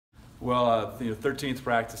Well, 13th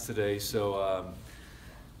practice today, so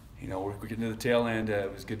we're getting to the tail end.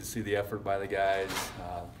 It was good to see the effort by the guys.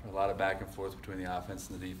 A lot of back and forth between the offense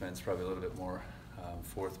and the defense. Probably a little bit more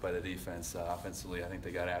forth by the defense. Offensively, I think they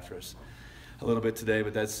got after us a little bit today,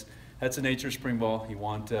 but that's the nature of spring ball. You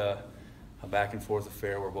want a back and forth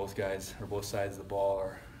affair where both sides of the ball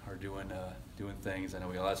are doing things. I know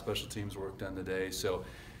we got a lot of special teams work done today, so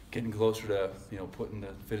getting closer to putting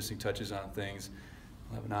the finishing touches on things.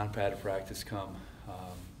 We'll have a non-padded practice come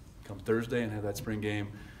Thursday and have that spring game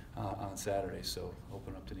on Saturday. So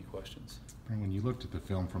open up to any questions. When you looked at the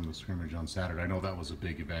film from the scrimmage on Saturday, I know that was a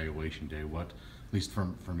big evaluation day. What, at least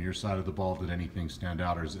from your side of the ball, did anything stand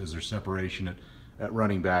out, or is there separation at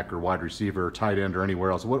running back or wide receiver or tight end or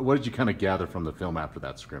anywhere else? What did you kind of gather from the film after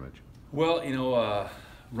that scrimmage? Well,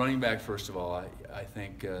 running back, first of all, I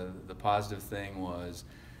think the positive thing was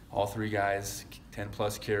all three guys,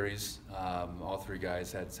 10-plus carries. All three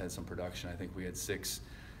guys had some production. I think we had 6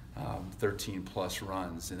 13-plus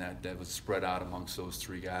runs, and that was spread out amongst those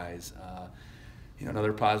three guys.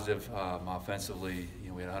 Another positive offensively,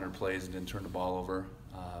 we had 100 plays and didn't turn the ball over,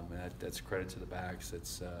 and that's credit to the backs.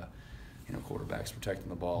 It's quarterbacks protecting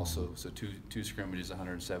the ball. So two scrimmages,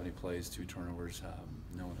 170 plays, 2 turnovers,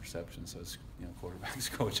 no interceptions. So it's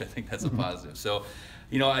quarterbacks coach. I think that's a positive. So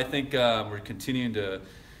I think we're continuing to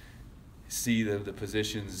see the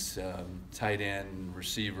positions, tight end,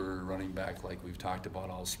 receiver, running back, like we've talked about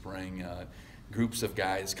all spring. Groups of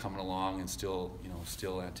guys coming along and still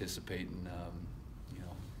anticipating,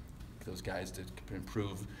 those guys to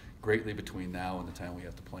improve greatly between now and the time we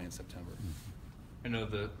have to play in September. I know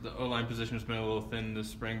the O-line position has been a little thin this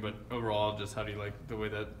spring, but overall, just how do you like the way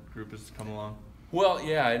that group has come along? Well,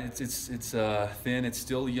 yeah, it's thin. It's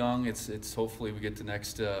still young. It's hopefully we get to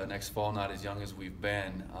next fall not as young as we've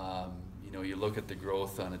been. You look at the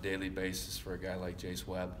growth on a daily basis for a guy like Jace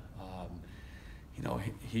Webb.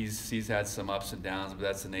 He's had some ups and downs, but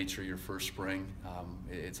that's the nature of your first spring.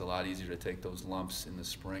 It's a lot easier to take those lumps in the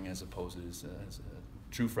spring as opposed to as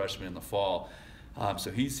a true freshman in the fall. So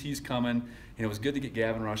he's coming. It was good to get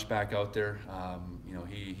Gavin Rush back out there.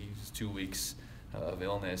 He's 2 weeks of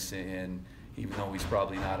illness, and even though he's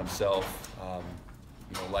probably not himself,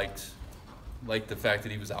 liked the fact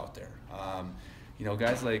that he was out there.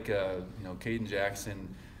 Guys like Caden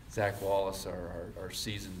Jackson, Zach Wallace are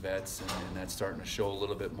seasoned vets, and that's starting to show a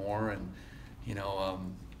little bit more. And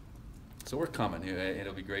so we're coming.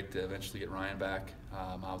 It'll be great to eventually get Ryan back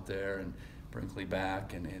out there and Brinkley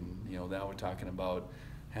back, and now we're talking about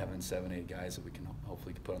having 7-8 guys that we can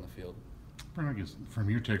hopefully put on the field. Brent, I guess from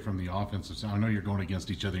your take from the offensive side, I know you're going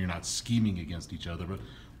against each other, you're not scheming against each other, but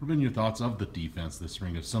what have been your thoughts of the defense this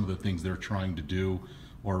spring, of some of the things they're trying to do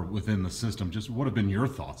or within the system? Just what have been your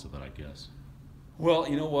thoughts of it, I guess? Well,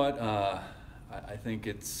 you know what? I think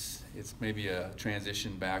it's maybe a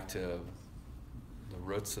transition back to the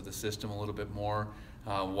roots of the system a little bit more,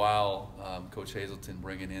 while Coach Hazelton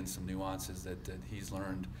bringing in some nuances that he's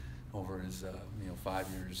learned over his 5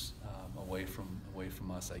 years away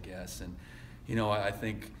from us, I guess. And I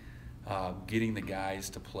think getting the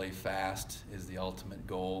guys to play fast is the ultimate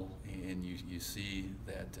goal, and you see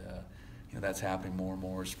that that's happening more and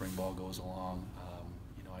more as spring ball goes along.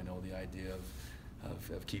 I know the idea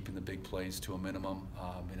of keeping the big plays to a minimum,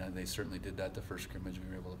 and they certainly did that the first scrimmage. We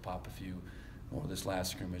were able to pop a few more this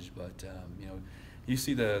last scrimmage, but you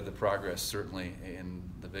see the progress certainly, and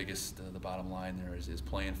the bottom line there is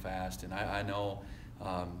playing fast. And I know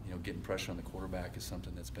getting pressure on the quarterback is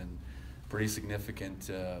something that's been pretty significant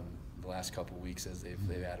the last couple of weeks as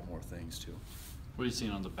they've added more things too. What are you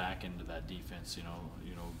seeing on the back end of that defense?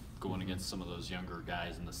 Going against some of those younger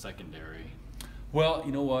guys in the secondary. Well,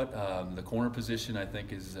 you know what? The corner position I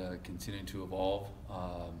think is continuing to evolve.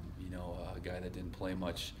 A guy that didn't play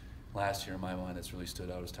much last year in my mind that's really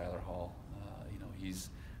stood out is Tyler Hall. He's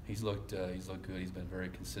looked good. He's been very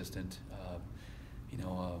consistent.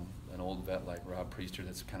 An old vet like Rob Priester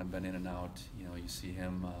that's kind of been in and out. You see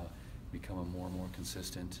him becoming more and more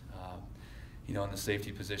consistent. In the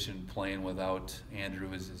safety position, playing without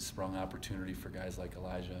Andrew is sprung opportunity for guys like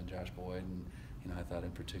Elijah and Josh Boyd. And I thought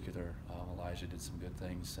in particular Elijah did some good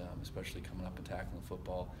things, especially coming up and tackling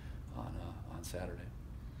football on Saturday.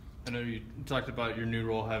 I know you talked about your new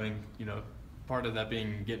role having, part of that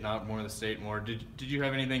being getting out more in the state more. Did you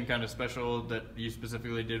have anything kind of special that you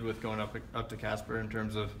specifically did with going up to Casper in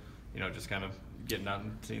terms of, just kind of getting out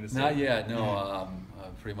and seeing the state? Not yet, no.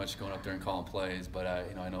 Pretty much going up there and calling plays, but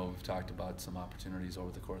I know we've talked about some opportunities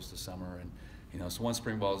over the course of the summer, and so once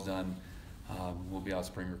spring ball is done, we'll be out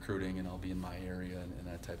spring recruiting, and I'll be in my area and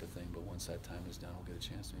that type of thing. But once that time is done, we'll get a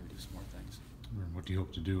chance to maybe do some more things. What do you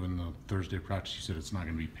hope to do in the Thursday practice? You said it's not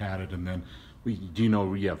going to be padded, and then do you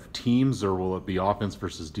know you have teams, or will it be offense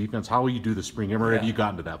versus defense? How will you do the spring game, or have you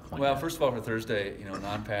gotten to that point Well, yet? first of all, for Thursday,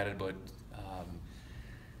 non-padded, but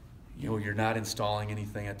you're not installing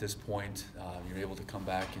anything at this point. You're able to come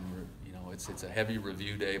back and it's a heavy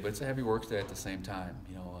review day, but it's a heavy work day at the same time.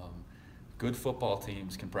 Good football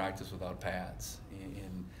teams can practice without pads,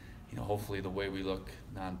 and hopefully the way we look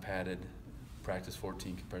non-padded practice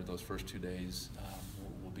 14 compared to those first 2 days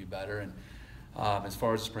will be better. And as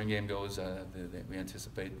far as the spring game goes, we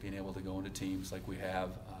anticipate being able to go into teams like we have.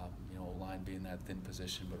 Line being that thin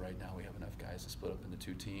position, but right now we have enough guys to split up into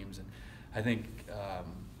 2 teams, and I think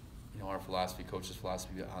our philosophy, coach's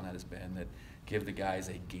philosophy on that has been that give the guys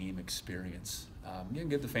a game experience. You can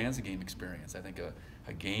give the fans a game experience. I think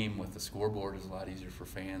a game with the scoreboard is a lot easier for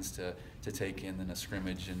fans to take in than a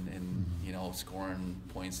scrimmage and scoring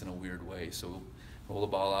points in a weird way. So roll the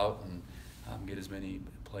ball out and get as many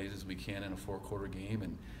plays as we can in a 4-quarter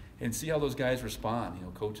game and see how those guys respond.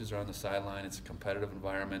 Coaches are on the sideline. It's a competitive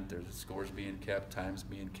environment. There's scores being kept, times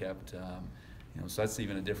being kept. So that's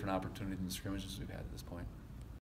even a different opportunity than the scrimmages we've had at this point.